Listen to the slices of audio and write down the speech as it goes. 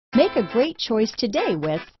Make a great choice today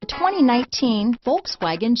with the 2019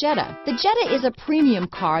 Volkswagen Jetta. The Jetta is a premium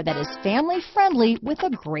car that is family friendly with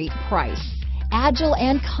a great price. Agile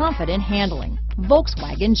and confident handling.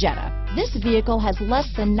 Volkswagen Jetta. This vehicle has less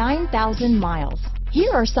than 9,000 miles.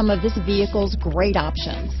 Here are some of this vehicle's great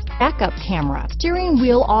options: backup camera, steering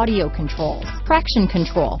wheel audio controls, traction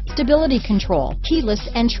control, stability control, keyless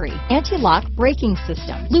entry, anti-lock braking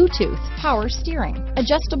system, Bluetooth, power steering,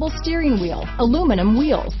 adjustable steering wheel, aluminum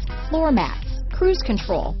wheels, floor mats, cruise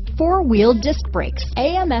control, four-wheel disc brakes,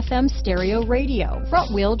 AM/FM stereo radio,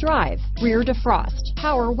 front-wheel drive, rear defrost,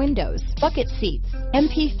 power windows, bucket seats,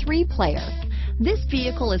 MP3 player. This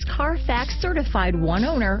vehicle is Carfax certified one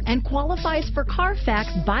owner and qualifies for Carfax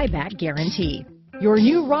buyback guarantee. Your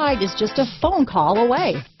new ride is just a phone call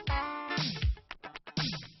away.